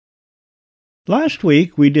Last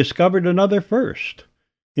week we discovered another first.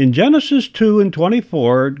 In Genesis 2 and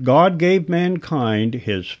 24, God gave mankind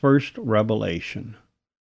his first revelation.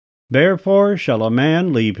 Therefore shall a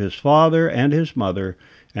man leave his father and his mother,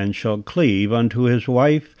 and shall cleave unto his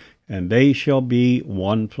wife, and they shall be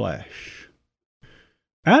one flesh.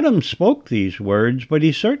 Adam spoke these words, but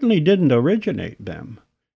he certainly didn't originate them.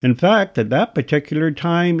 In fact, at that particular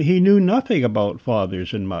time, he knew nothing about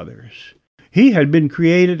fathers and mothers. He had been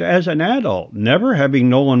created as an adult, never having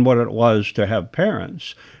known what it was to have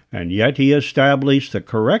parents, and yet he established the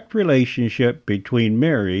correct relationship between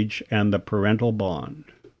marriage and the parental bond.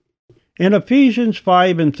 In Ephesians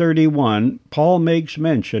 5 and 31, Paul makes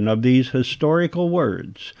mention of these historical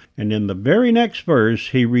words, and in the very next verse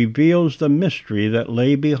he reveals the mystery that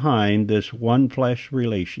lay behind this one-flesh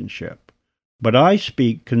relationship. But I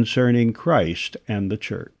speak concerning Christ and the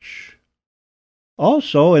church.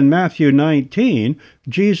 Also, in Matthew 19,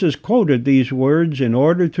 Jesus quoted these words in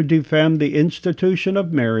order to defend the institution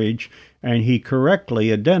of marriage, and he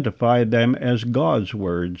correctly identified them as God's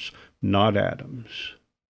words, not Adam's.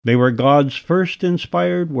 They were God's first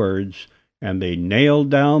inspired words, and they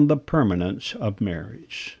nailed down the permanence of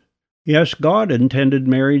marriage. Yes, God intended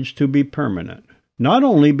marriage to be permanent, not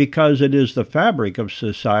only because it is the fabric of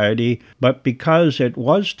society, but because it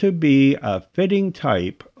was to be a fitting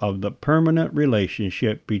type of the permanent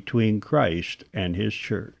relationship between Christ and his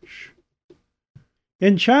church.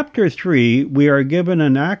 In chapter 3, we are given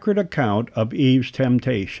an accurate account of Eve's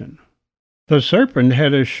temptation. The serpent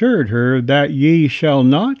had assured her that ye shall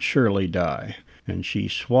not surely die, and she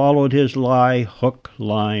swallowed his lie hook,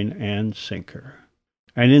 line, and sinker.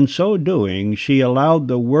 And in so doing she allowed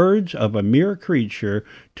the words of a mere creature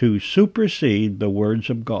to supersede the words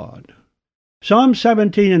of God. Psalm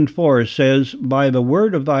 17 and 4 says, By the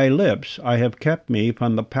word of thy lips I have kept me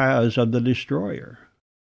from the paths of the destroyer.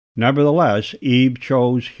 Nevertheless, Eve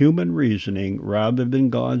chose human reasoning rather than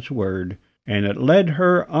God's word, and it led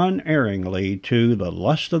her unerringly to the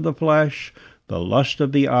lust of the flesh, the lust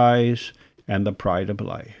of the eyes, and the pride of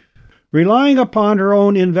life. Relying upon her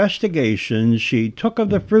own investigations, she took of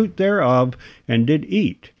the fruit thereof, and did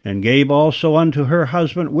eat, and gave also unto her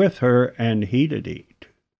husband with her, and he did eat.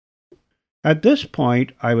 At this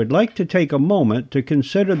point, I would like to take a moment to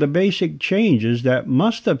consider the basic changes that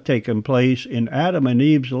must have taken place in Adam and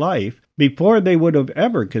Eve's life before they would have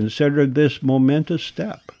ever considered this momentous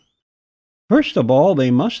step. First of all,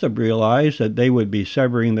 they must have realized that they would be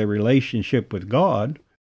severing their relationship with God.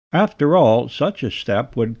 After all, such a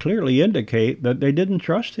step would clearly indicate that they didn't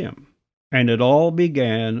trust him. And it all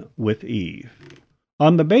began with Eve.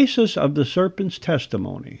 On the basis of the serpent's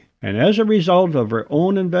testimony, and as a result of her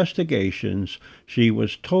own investigations, she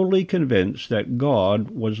was totally convinced that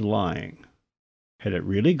God was lying. Had it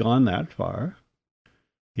really gone that far?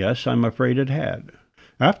 Yes, I'm afraid it had.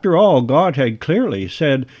 After all, God had clearly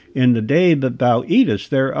said, In the day that thou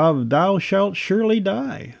eatest thereof, thou shalt surely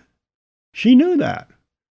die. She knew that.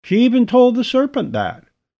 She even told the serpent that,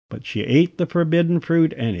 but she ate the forbidden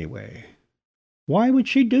fruit anyway. Why would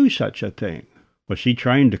she do such a thing? Was she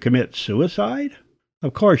trying to commit suicide?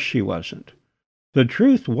 Of course she wasn't. The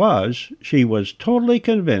truth was, she was totally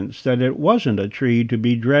convinced that it wasn't a tree to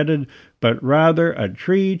be dreaded, but rather a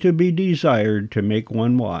tree to be desired to make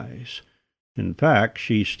one wise. In fact,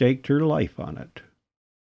 she staked her life on it.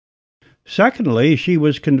 Secondly, she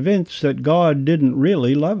was convinced that God didn't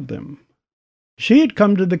really love them. She had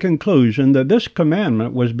come to the conclusion that this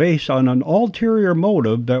commandment was based on an ulterior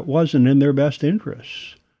motive that wasn't in their best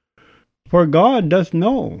interests. For God doth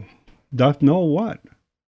know what?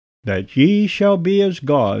 That ye shall be as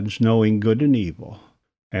gods, knowing good and evil.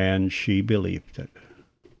 And she believed it.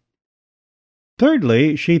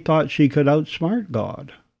 Thirdly, she thought she could outsmart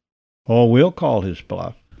God. Oh, we'll call his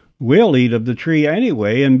bluff. We'll eat of the tree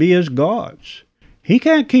anyway and be as gods. He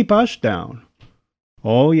can't keep us down.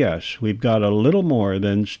 Oh, yes, we've got a little more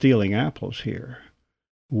than stealing apples here.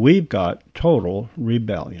 We've got total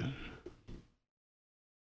rebellion.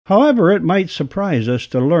 However, it might surprise us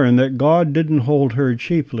to learn that God didn't hold her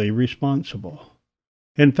chiefly responsible.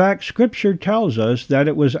 In fact, Scripture tells us that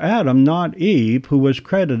it was Adam, not Eve, who was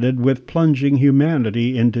credited with plunging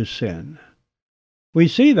humanity into sin. We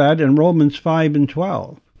see that in Romans 5 and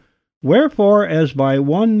 12. Wherefore, as by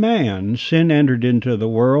one man sin entered into the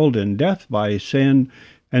world, and death by sin,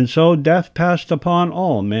 and so death passed upon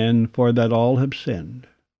all men, for that all have sinned.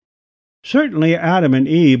 Certainly Adam and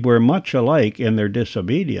Eve were much alike in their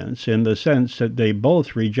disobedience, in the sense that they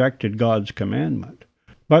both rejected God's commandment.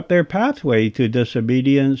 But their pathway to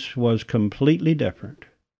disobedience was completely different.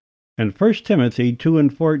 And 1 Timothy 2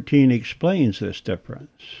 and 14 explains this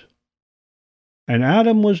difference. and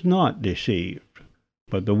Adam was not deceived,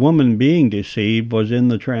 but the woman being deceived was in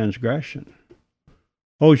the transgression.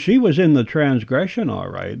 Oh, she was in the transgression, all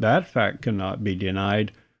right. That fact cannot be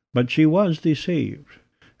denied, but she was deceived.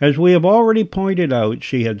 As we have already pointed out,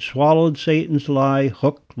 she had swallowed Satan's lie,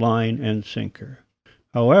 hook, line, and sinker.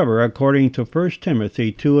 However, according to 1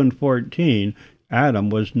 Timothy 2:14, Adam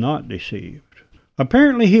was not deceived.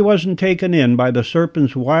 Apparently he wasn't taken in by the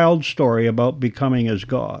serpent's wild story about becoming as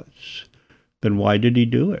gods. Then why did he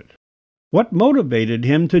do it? What motivated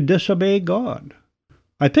him to disobey God?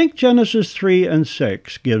 I think Genesis 3 and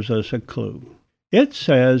 6 gives us a clue. It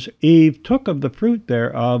says, Eve took of the fruit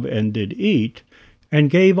thereof and did eat, and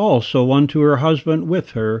gave also unto her husband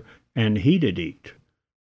with her, and he did eat.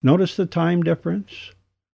 Notice the time difference?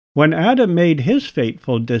 When Adam made his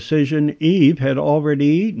fateful decision, Eve had already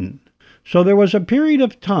eaten. So there was a period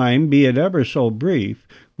of time, be it ever so brief,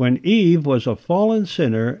 when Eve was a fallen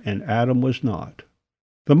sinner and Adam was not.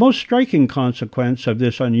 The most striking consequence of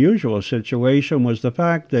this unusual situation was the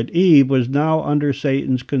fact that Eve was now under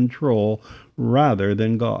Satan's control rather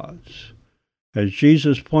than God's. As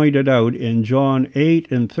Jesus pointed out in John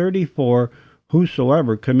 8:34,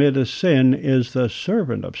 whosoever committeth sin is the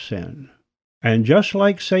servant of sin. And just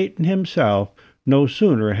like Satan himself, no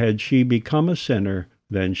sooner had she become a sinner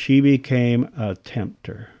than she became a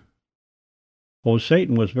tempter. Oh,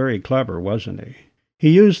 Satan was very clever, wasn't he? He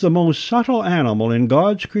used the most subtle animal in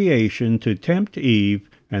God's creation to tempt Eve,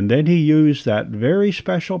 and then he used that very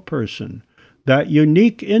special person, that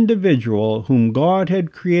unique individual whom God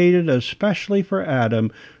had created especially for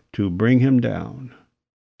Adam, to bring him down.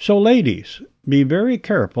 So, ladies, be very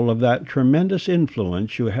careful of that tremendous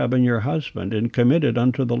influence you have in your husband and commit it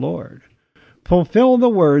unto the Lord. Fulfill the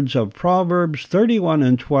words of Proverbs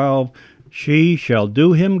 31:12, She shall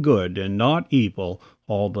do him good and not evil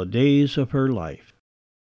all the days of her life.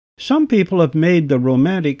 Some people have made the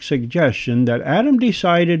romantic suggestion that Adam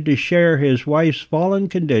decided to share his wife's fallen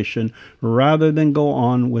condition rather than go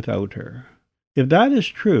on without her. If that is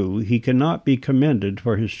true, he cannot be commended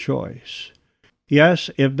for his choice.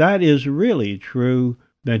 Yes, if that is really true,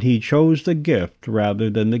 then he chose the gift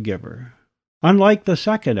rather than the giver. Unlike the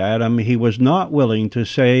second Adam, he was not willing to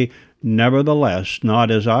say, Nevertheless,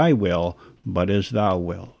 not as I will, but as thou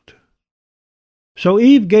wilt. So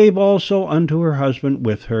Eve gave also unto her husband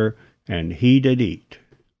with her, and he did eat.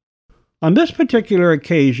 On this particular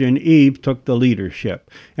occasion, Eve took the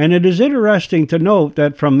leadership, and it is interesting to note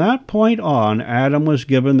that from that point on, Adam was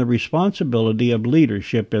given the responsibility of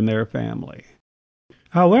leadership in their family.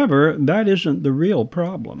 However, that isn't the real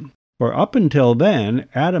problem, for up until then,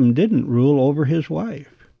 Adam didn't rule over his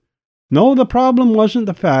wife. No, the problem wasn't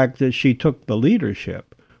the fact that she took the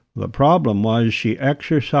leadership. The problem was she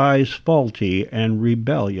exercised faulty and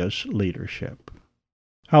rebellious leadership.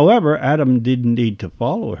 However, Adam didn't need to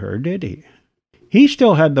follow her, did he? He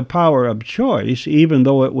still had the power of choice, even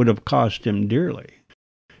though it would have cost him dearly.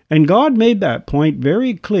 And God made that point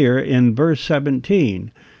very clear in verse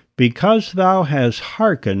 17, Because thou hast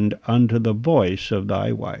hearkened unto the voice of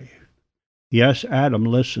thy wife. Yes, Adam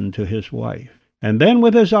listened to his wife. And then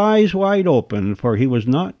with his eyes wide open, for he was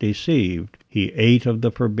not deceived, he ate of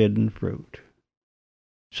the forbidden fruit.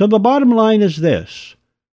 So the bottom line is this.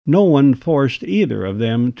 No one forced either of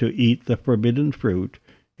them to eat the forbidden fruit.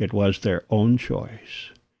 It was their own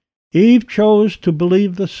choice. Eve chose to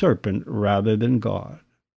believe the serpent rather than God.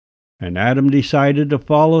 And Adam decided to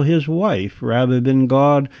follow his wife rather than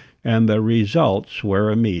God, and the results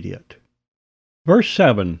were immediate. Verse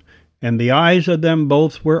 7, And the eyes of them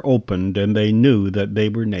both were opened, and they knew that they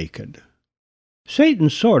were naked. Satan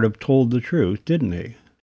sort of told the truth, didn't he?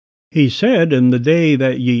 He said, In the day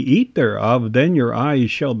that ye eat thereof, then your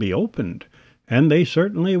eyes shall be opened. And they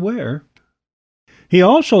certainly were. He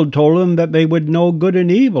also told them that they would know good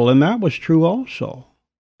and evil, and that was true also.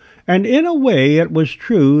 And in a way it was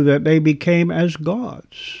true that they became as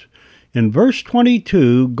gods. In verse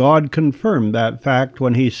 22, God confirmed that fact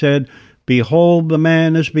when he said, Behold, the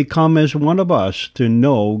man is become as one of us to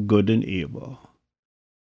know good and evil.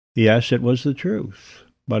 Yes, it was the truth,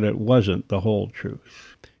 but it wasn't the whole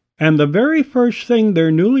truth. And the very first thing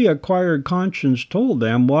their newly acquired conscience told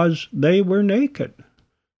them was they were naked.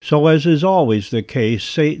 So as is always the case,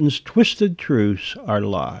 Satan's twisted truths are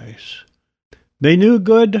lies. They knew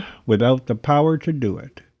good without the power to do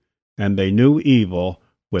it, and they knew evil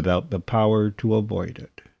without the power to avoid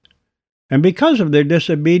it. And because of their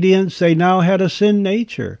disobedience, they now had a sin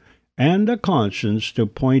nature and a conscience to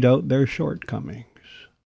point out their shortcomings.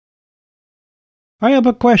 I have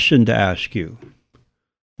a question to ask you.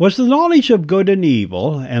 Was the knowledge of good and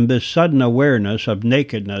evil and this sudden awareness of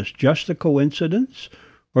nakedness just a coincidence,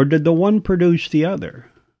 or did the one produce the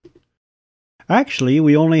other? Actually,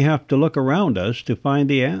 we only have to look around us to find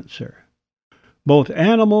the answer. Both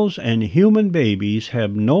animals and human babies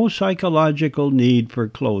have no psychological need for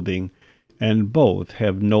clothing, and both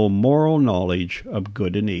have no moral knowledge of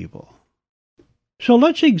good and evil. So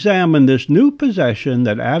let's examine this new possession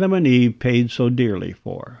that Adam and Eve paid so dearly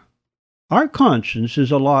for. Our conscience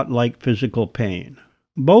is a lot like physical pain.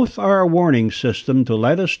 Both are a warning system to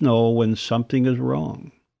let us know when something is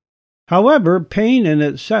wrong. However, pain in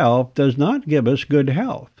itself does not give us good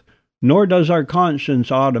health, nor does our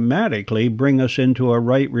conscience automatically bring us into a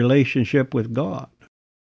right relationship with God.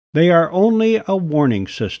 They are only a warning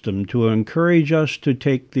system to encourage us to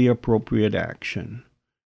take the appropriate action.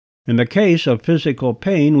 In the case of physical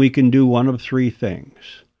pain, we can do one of three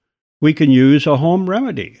things. We can use a home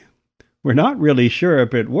remedy. We're not really sure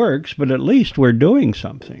if it works, but at least we're doing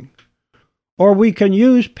something. Or we can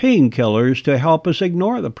use painkillers to help us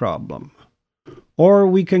ignore the problem. Or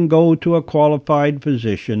we can go to a qualified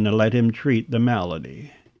physician and let him treat the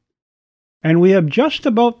malady. And we have just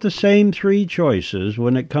about the same three choices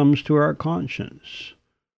when it comes to our conscience.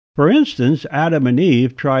 For instance, Adam and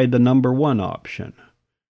Eve tried the number one option.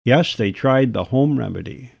 Yes, they tried the home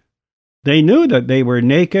remedy. They knew that they were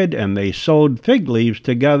naked, and they sewed fig leaves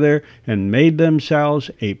together and made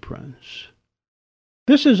themselves aprons.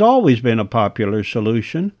 This has always been a popular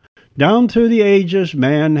solution. Down through the ages,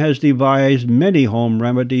 man has devised many home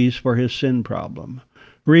remedies for his sin problem.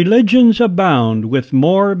 Religions abound, with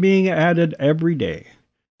more being added every day.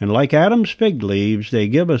 And like Adam's fig leaves, they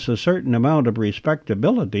give us a certain amount of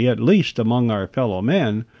respectability, at least among our fellow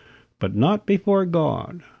men, but not before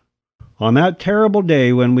God. On that terrible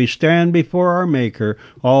day when we stand before our Maker,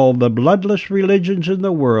 all the bloodless religions in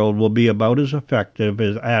the world will be about as effective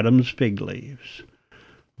as Adam's fig leaves.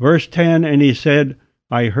 Verse 10, and he said,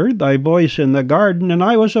 I heard thy voice in the garden, and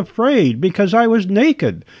I was afraid, because I was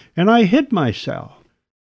naked, and I hid myself.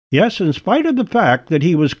 Yes, in spite of the fact that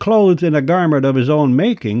he was clothed in a garment of his own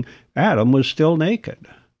making, Adam was still naked.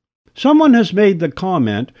 Someone has made the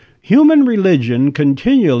comment, human religion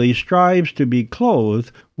continually strives to be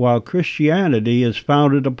clothed, while Christianity is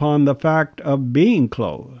founded upon the fact of being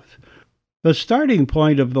clothed. The starting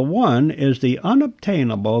point of the one is the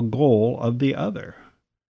unobtainable goal of the other.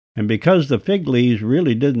 And because the fig leaves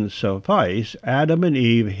really didn't suffice, Adam and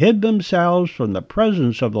Eve hid themselves from the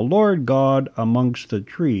presence of the Lord God amongst the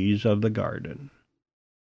trees of the garden.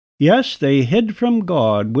 Yes, they hid from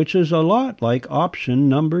God, which is a lot like option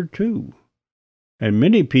number 2. And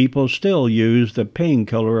many people still use the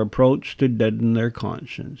painkiller approach to deaden their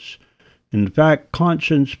conscience. In fact,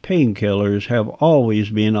 conscience painkillers have always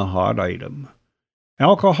been a hot item.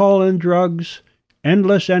 Alcohol and drugs,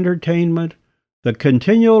 endless entertainment, the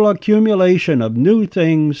continual accumulation of new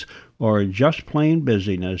things, or just plain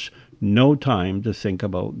busyness, no time to think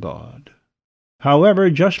about God. However,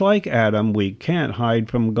 just like Adam, we can't hide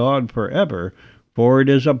from God forever, for it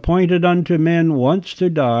is appointed unto men once to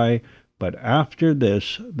die, but after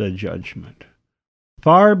this the judgment.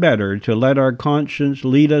 Far better to let our conscience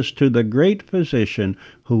lead us to the great Physician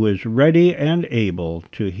who is ready and able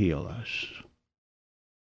to heal us.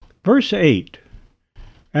 Verse 8,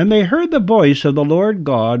 and they heard the voice of the Lord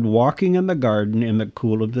God walking in the garden in the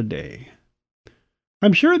cool of the day.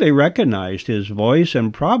 I'm sure they recognized his voice,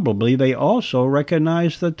 and probably they also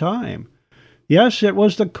recognized the time. Yes, it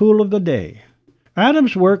was the cool of the day.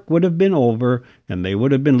 Adam's work would have been over, and they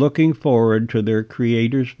would have been looking forward to their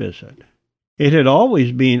Creator's visit. It had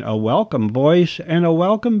always been a welcome voice and a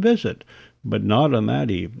welcome visit, but not on that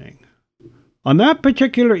evening. On that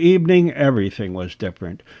particular evening, everything was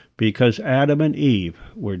different, because Adam and Eve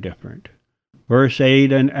were different. Verse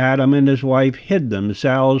 8, and Adam and his wife hid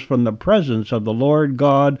themselves from the presence of the Lord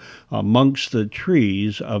God amongst the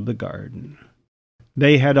trees of the garden.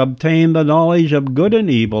 They had obtained the knowledge of good and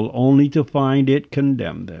evil only to find it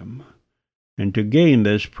condemn them. And to gain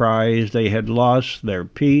this prize they had lost their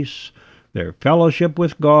peace, their fellowship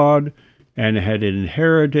with God, and had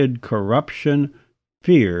inherited corruption,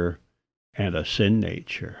 fear, and a sin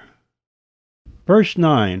nature. Verse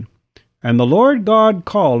 9, and the Lord God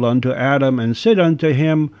called unto Adam, and said unto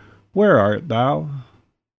him, Where art thou?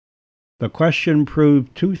 The question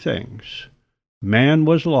proved two things. Man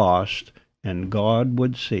was lost, and God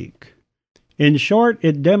would seek. In short,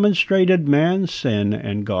 it demonstrated man's sin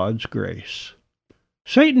and God's grace.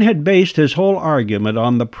 Satan had based his whole argument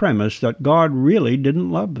on the premise that God really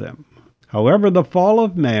didn't love them. However, the fall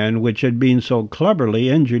of man, which had been so cleverly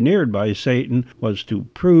engineered by Satan, was to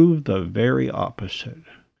prove the very opposite.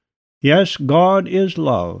 Yes, God is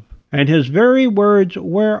love, and his very words,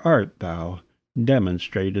 Where art thou,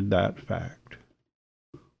 demonstrated that fact.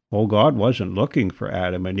 Oh, God wasn't looking for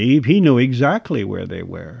Adam and Eve. He knew exactly where they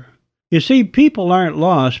were. You see, people aren't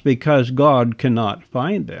lost because God cannot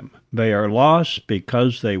find them. They are lost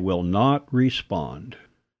because they will not respond.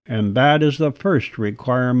 And that is the first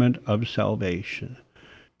requirement of salvation.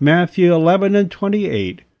 Matthew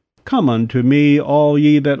 11:28, Come unto me, all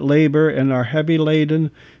ye that labor and are heavy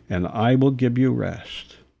laden, and I will give you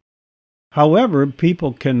rest. However,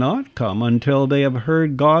 people cannot come until they have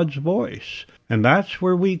heard God's voice, and that's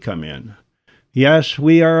where we come in. Yes,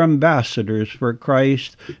 we are ambassadors for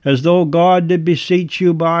Christ. As though God did beseech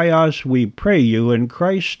you by us, we pray you in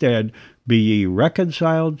Christ's stead, be ye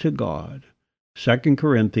reconciled to God. 2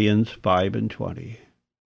 Corinthians 5:20.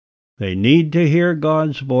 They need to hear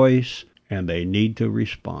God's voice, and they need to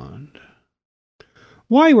respond.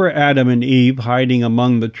 Why were Adam and Eve hiding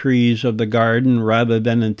among the trees of the garden rather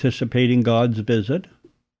than anticipating God's visit?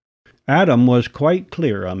 Adam was quite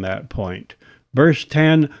clear on that point. Verse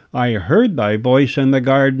 10, I heard thy voice in the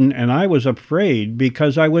garden, and I was afraid,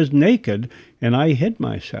 because I was naked, and I hid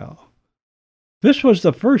myself. This was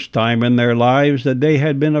the first time in their lives that they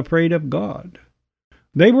had been afraid of God.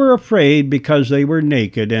 They were afraid because they were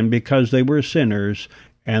naked and because they were sinners,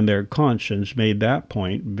 and their conscience made that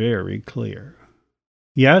point very clear.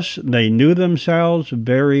 Yes, they knew themselves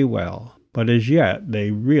very well, but as yet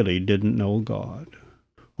they really didn't know God.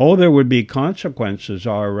 Oh, there would be consequences,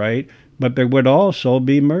 all right, but there would also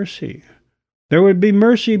be mercy. There would be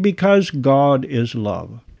mercy because God is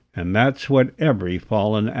love, and that's what every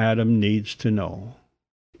fallen Adam needs to know.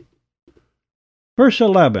 Verse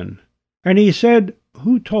 11, And he said,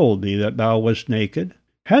 Who told thee that thou wast naked?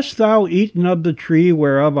 Hast thou eaten of the tree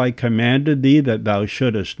whereof I commanded thee that thou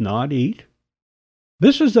shouldest not eat?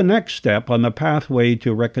 This is the next step on the pathway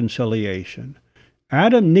to reconciliation.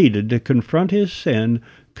 Adam needed to confront his sin,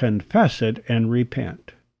 confess it, and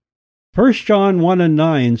repent. 1 John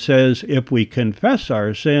 1:9 says, If we confess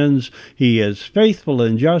our sins, he is faithful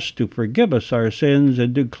and just to forgive us our sins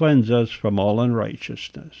and to cleanse us from all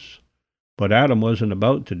unrighteousness. But Adam wasn't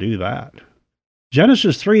about to do that.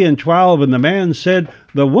 Genesis 3:12, And the man said,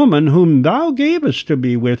 The woman whom thou gavest to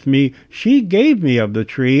be with me, she gave me of the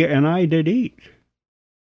tree, and I did eat.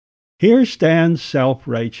 Here stands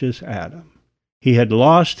self-righteous Adam. He had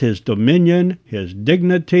lost his dominion, his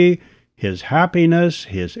dignity, his happiness,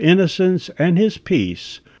 his innocence, and his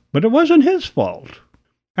peace. But it wasn't his fault.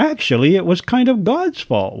 Actually, it was kind of God's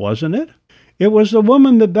fault, wasn't it? It was the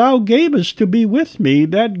woman that thou gavest to be with me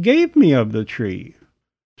that gave me of the tree.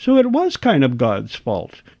 So it was kind of God's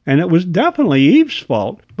fault, and it was definitely Eve's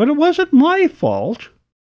fault, but it wasn't my fault.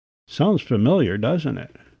 Sounds familiar, doesn't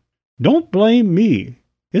it? Don't blame me.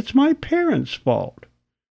 It's my parents' fault.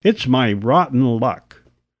 It's my rotten luck.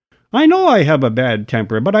 I know I have a bad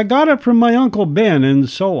temper, but I got it from my Uncle Ben, and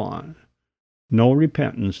so on. No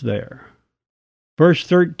repentance there. Verse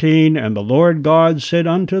 13, And the Lord God said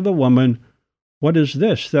unto the woman, What is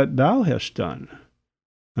this that thou hast done?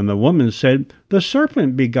 And the woman said, The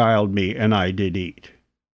serpent beguiled me, and I did eat.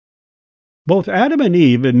 Both Adam and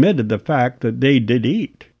Eve admitted the fact that they did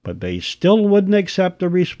eat, but they still wouldn't accept the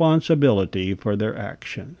responsibility for their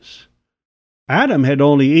actions. Adam had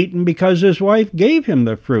only eaten because his wife gave him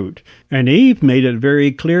the fruit, and Eve made it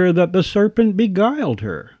very clear that the serpent beguiled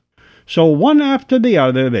her. So one after the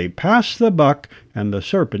other they passed the buck, and the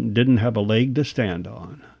serpent didn't have a leg to stand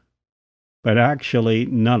on. But actually,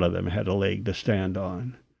 none of them had a leg to stand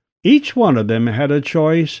on. Each one of them had a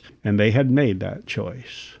choice, and they had made that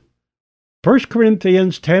choice. 1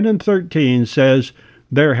 Corinthians 10:13 says,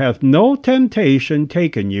 There hath no temptation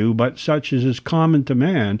taken you but such as is common to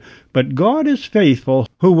man, but God is faithful,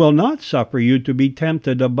 who will not suffer you to be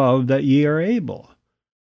tempted above that ye are able.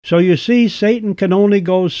 So you see, Satan can only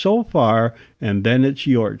go so far, and then it's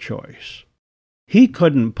your choice. He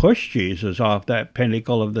couldn't push Jesus off that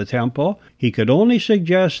pinnacle of the temple. He could only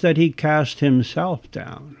suggest that he cast himself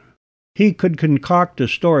down. He could concoct a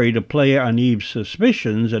story to play on Eve's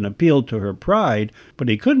suspicions and appeal to her pride, but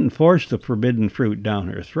he couldn't force the forbidden fruit down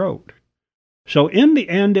her throat. So in the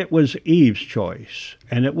end it was Eve's choice,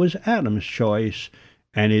 and it was Adam's choice,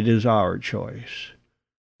 and it is our choice.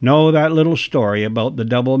 No, that little story about the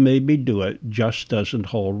devil made me do it just doesn't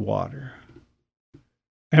hold water.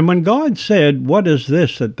 And when God said, What is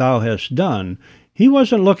this that thou hast done? He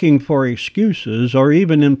wasn't looking for excuses or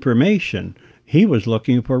even information. He was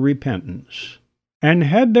looking for repentance. And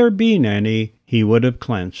had there been any, he would have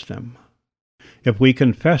cleansed them. If we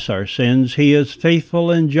confess our sins, he is faithful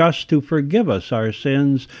and just to forgive us our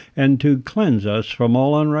sins and to cleanse us from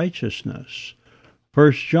all unrighteousness.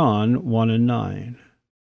 1 John 1:9.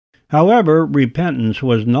 However, repentance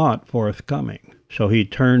was not forthcoming, so he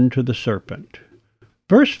turned to the serpent.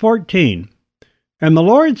 Verse 14, And the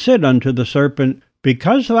Lord said unto the serpent,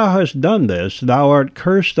 Because thou hast done this, thou art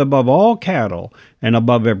cursed above all cattle, and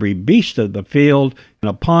above every beast of the field, and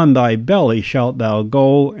upon thy belly shalt thou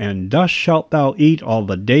go, and dust shalt thou eat all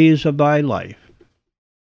the days of thy life.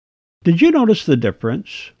 Did you notice the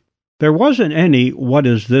difference? There wasn't any, What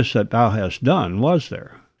is this that thou hast done, was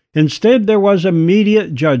there? Instead, there was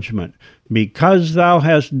immediate judgment. Because thou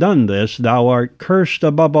hast done this, thou art cursed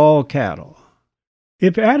above all cattle.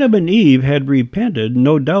 If Adam and Eve had repented,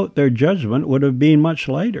 no doubt their judgment would have been much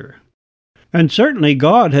lighter. And certainly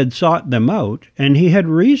God had sought them out, and he had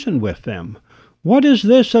reasoned with them. What is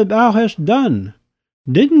this that thou hast done?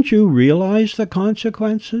 Didn't you realize the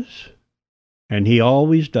consequences? And he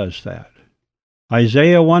always does that.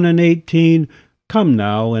 Isaiah 1:18, Come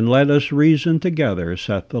now, and let us reason together,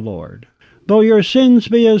 saith the Lord. Though your sins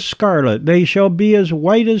be as scarlet, they shall be as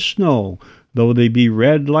white as snow. Though they be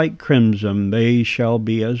red like crimson, they shall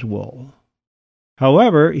be as wool.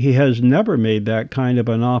 However, he has never made that kind of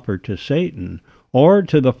an offer to Satan, or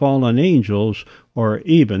to the fallen angels, or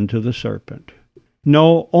even to the serpent.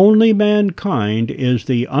 No, only mankind is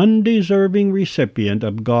the undeserving recipient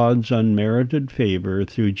of God's unmerited favor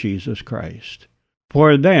through Jesus Christ.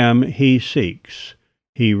 For them he seeks,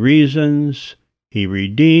 he reasons, he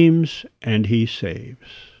redeems, and he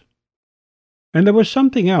saves. And there was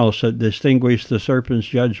something else that distinguished the serpent's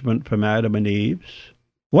judgment from Adam and Eve's.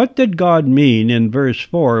 What did God mean in verse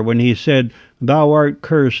 4 when he said, Thou art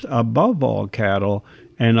cursed above all cattle,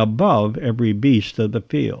 and above every beast of the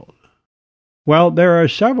field? Well, there are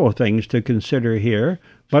several things to consider here,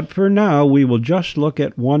 but for now we will just look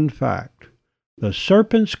at one fact. The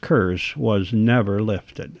serpent's curse was never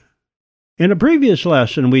lifted. In a previous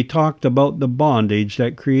lesson, we talked about the bondage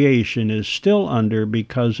that creation is still under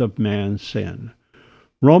because of man's sin.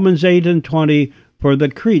 Romans 8:20, For the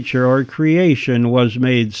creature or creation was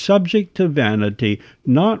made subject to vanity,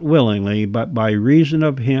 not willingly, but by reason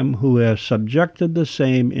of him who has subjected the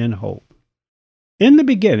same in hope. In the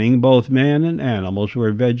beginning, both man and animals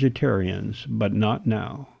were vegetarians, but not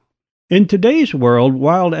now. In today's world,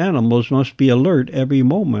 wild animals must be alert every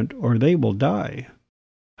moment, or they will die.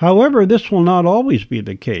 However, this will not always be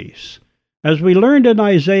the case. As we learned in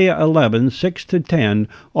Isaiah 11:6-10,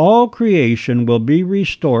 all creation will be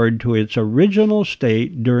restored to its original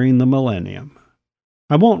state during the millennium.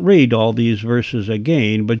 I won't read all these verses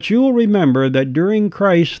again, but you will remember that during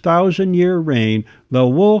Christ's 1,000-year reign, the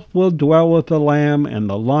wolf will dwell with the lamb, and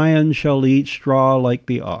the lion shall eat straw like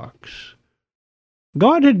the ox.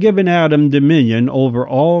 God had given Adam dominion over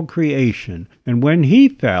all creation, and when he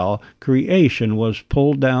fell, creation was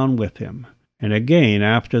pulled down with him. And again,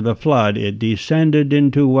 after the flood, it descended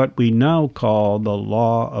into what we now call the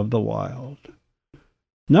law of the wild.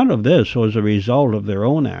 None of this was a result of their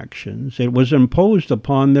own actions. It was imposed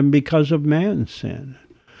upon them because of man's sin.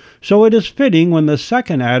 So it is fitting when the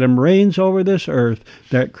second Adam reigns over this earth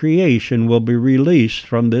that creation will be released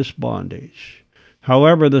from this bondage.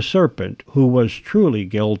 However, the serpent, who was truly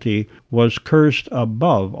guilty, was cursed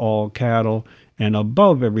above all cattle and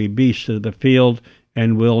above every beast of the field,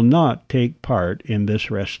 and will not take part in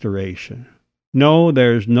this restoration. No,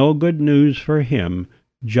 there's no good news for him,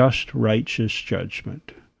 just righteous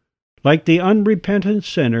judgment. Like the unrepentant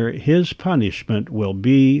sinner, his punishment will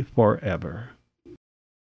be forever.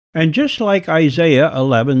 And just like Isaiah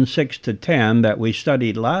 11:6-10 that we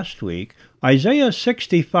studied last week, Isaiah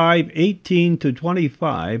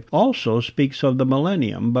 65:18-25 also speaks of the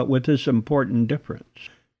millennium, but with this important difference.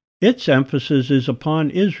 Its emphasis is upon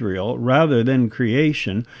Israel rather than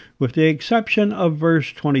creation, with the exception of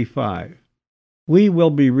verse 25. We will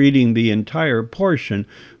be reading the entire portion,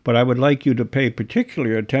 but I would like you to pay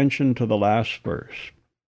particular attention to the last verse.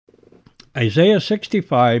 Isaiah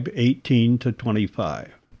 65:18-25.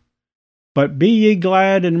 But be ye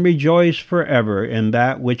glad and rejoice forever in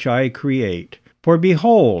that which I create. For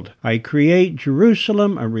behold, I create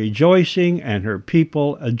Jerusalem a rejoicing, and her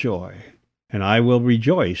people a joy. And I will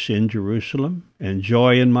rejoice in Jerusalem, and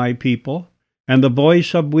joy in my people. And the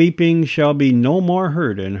voice of weeping shall be no more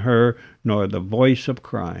heard in her, nor the voice of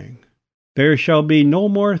crying. There shall be no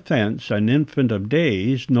more thence an infant of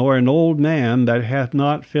days, nor an old man that hath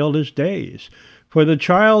not filled his days. For the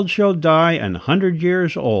child shall die 100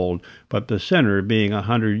 years old, but the sinner being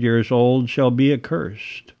 100 years old shall be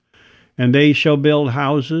accursed. And they shall build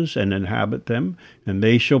houses and inhabit them, and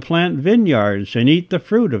they shall plant vineyards and eat the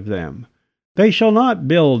fruit of them. They shall not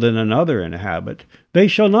build and another inhabit, they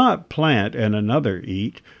shall not plant and another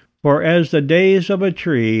eat. For as the days of a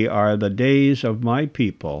tree are the days of my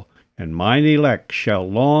people, and mine elect shall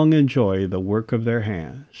long enjoy the work of their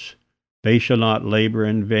hands. They shall not labor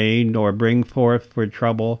in vain, nor bring forth for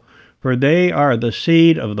trouble, for they are the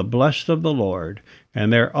seed of the blessed of the Lord,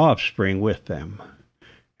 and their offspring with them.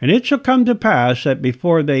 And it shall come to pass that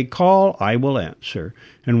before they call, I will answer,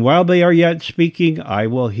 and while they are yet speaking, I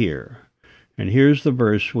will hear. And here's the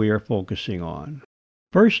verse we are focusing on.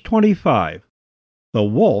 Verse 25. The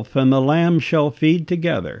wolf and the lamb shall feed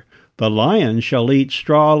together. The lion shall eat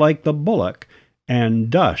straw like the bullock, and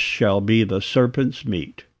dust shall be the serpent's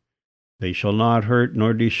meat. They shall not hurt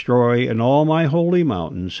nor destroy in all my holy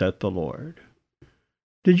mountain, saith the Lord.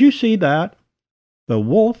 Did you see that? The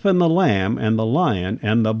wolf and the lamb and the lion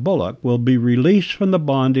and the bullock will be released from the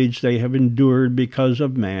bondage they have endured because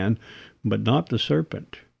of man, but not the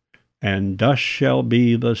serpent. And dust shall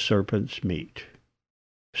be the serpent's meat.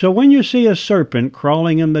 So when you see a serpent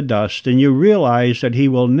crawling in the dust and you realize that he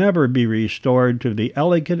will never be restored to the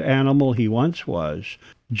elegant animal he once was,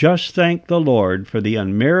 just thank the Lord for the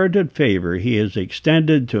unmerited favor he has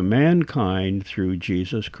extended to mankind through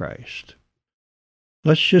Jesus Christ.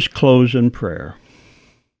 Let's just close in prayer.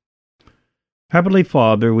 Heavenly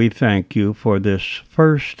Father, we thank you for this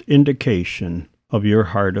first indication of your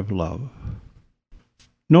heart of love.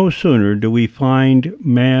 No sooner do we find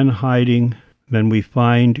man hiding than we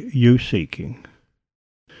find you seeking.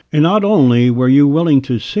 And not only were you willing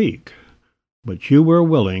to seek, but you were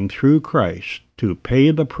willing through Christ to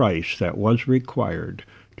pay the price that was required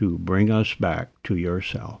to bring us back to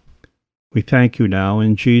yourself. We thank you now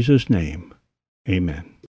in Jesus' name. Amen.